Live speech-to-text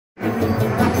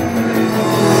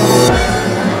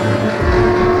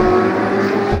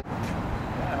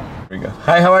There we go.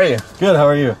 Hi, how are you? Good, how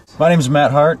are you? My name is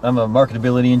Matt Hart. I'm a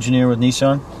marketability engineer with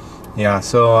Nissan. Yeah,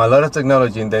 so a lot of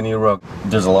technology in the new Rogue.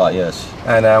 There's a lot, yes.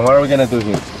 And what are we going to do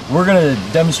here? We're going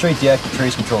to demonstrate the active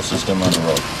trace control system on the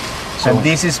road. So, and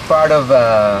this is part of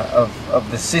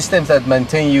the systems that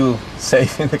maintain you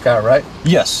safe in the car, right?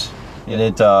 Yes. And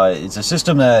it's a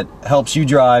system that helps you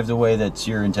drive the way that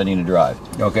you're intending to drive.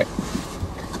 Okay.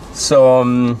 So,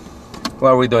 what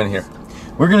are we doing here?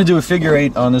 We're going to do a figure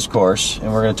 8 on this course,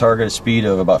 and we're going to target a speed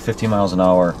of about 50 miles an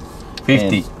hour.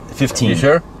 50? 15. You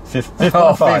sure? 15.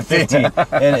 Oh, 15.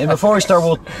 And before we start,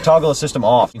 we'll toggle the system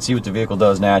off. You can see what the vehicle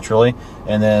does naturally,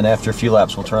 and then after a few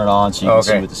laps, we'll turn it on so you can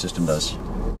see what the system does.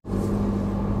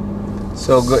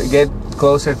 So get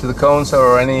closer to the cones,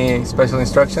 or any special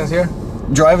instructions here?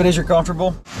 Drive it as you're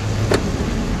comfortable.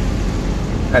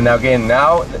 And now again,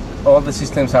 now all the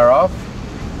systems are off.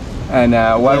 And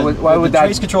why would that? The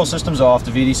trace control system's off,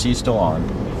 the VDC is still on.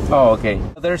 Oh, okay.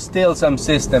 There's still some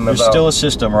system. There's still a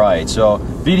system, right? So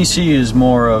VDC is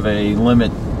more of a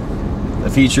limit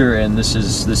feature, and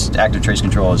this active trace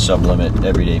control is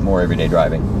sub-limit more everyday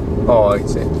driving. Oh, I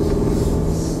see.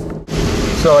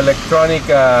 So electronic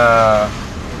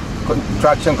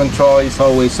traction control is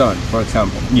always on, for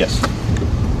example. Yes.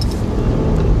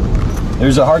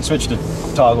 There's a hard switch to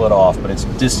toggle it off, but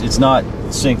it's not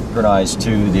synchronized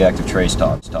to the active trace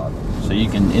toggle, so you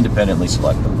can independently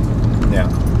select them. Yeah.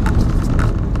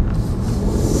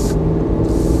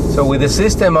 So with the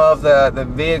system of the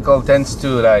vehicle tends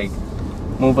to like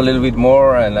move a little bit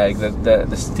more, and like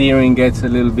the steering gets a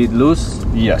little bit loose.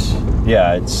 Yes.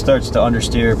 Yeah, it starts to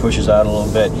understeer, pushes out a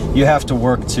little bit. You have to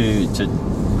work to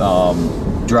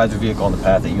drive the vehicle on the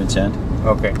path that you intend.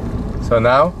 Okay. So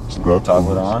now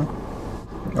toggle it on.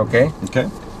 Okay. Okay.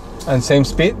 And same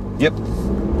speed? Yep.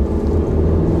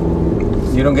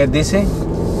 You don't get dizzy?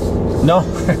 No.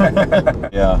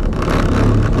 Yeah.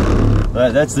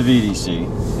 That's the VDC.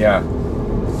 Yeah.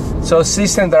 So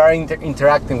systems that are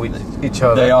interacting with each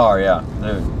other. They are, yeah.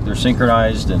 They're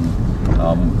synchronized and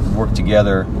work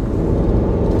together.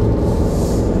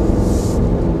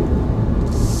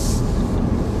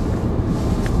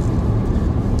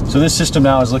 So this system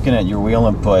now is looking at your wheel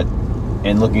input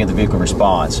and looking at the vehicle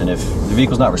response. And if the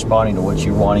vehicle's not responding to what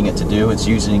you're wanting it to do, it's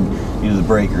using either the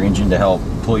brake or engine to help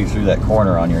pull you through that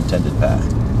corner on your intended path.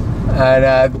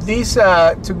 And these,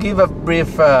 to give a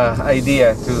brief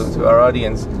idea to our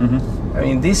audience, I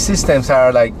mean, these systems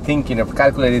are like thinking of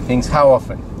calculating things how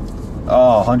often?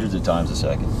 Oh, hundreds of times a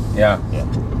second. Yeah. Yeah.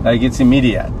 Like it's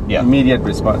immediate. Yeah. Immediate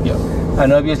response. Yeah.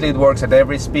 And obviously it works at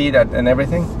every speed and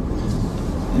everything?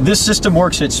 This system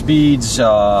works at speeds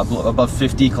above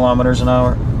 50 kilometers an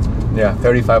hour. Yeah,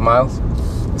 35 miles.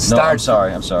 No, I'm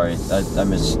sorry. I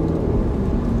missed.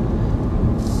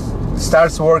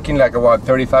 Starts working like what,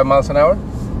 35 miles an hour?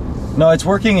 No, it's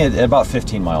working at about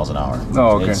 15 miles an hour.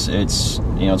 Oh, okay.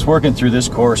 It's working through this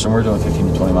course, and we're doing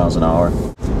 15 to 20 miles an hour.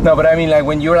 No, but I mean, like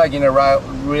when you're like in a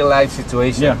real life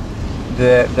situation, yeah,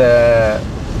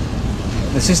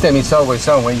 the system is always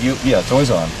on when you. Yeah, it's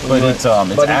always on, but it's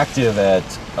active at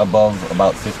above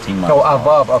about 15 miles. Oh,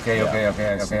 above. Okay, yeah.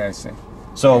 okay, I see.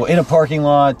 So in a parking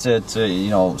lot at so you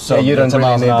don't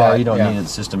really need that. You don't need it. The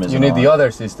system is. You need the other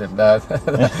system,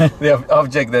 the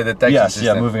object detection system.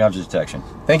 Yeah, moving object detection.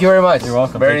 Thank you very much. You're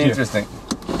welcome. Very interesting.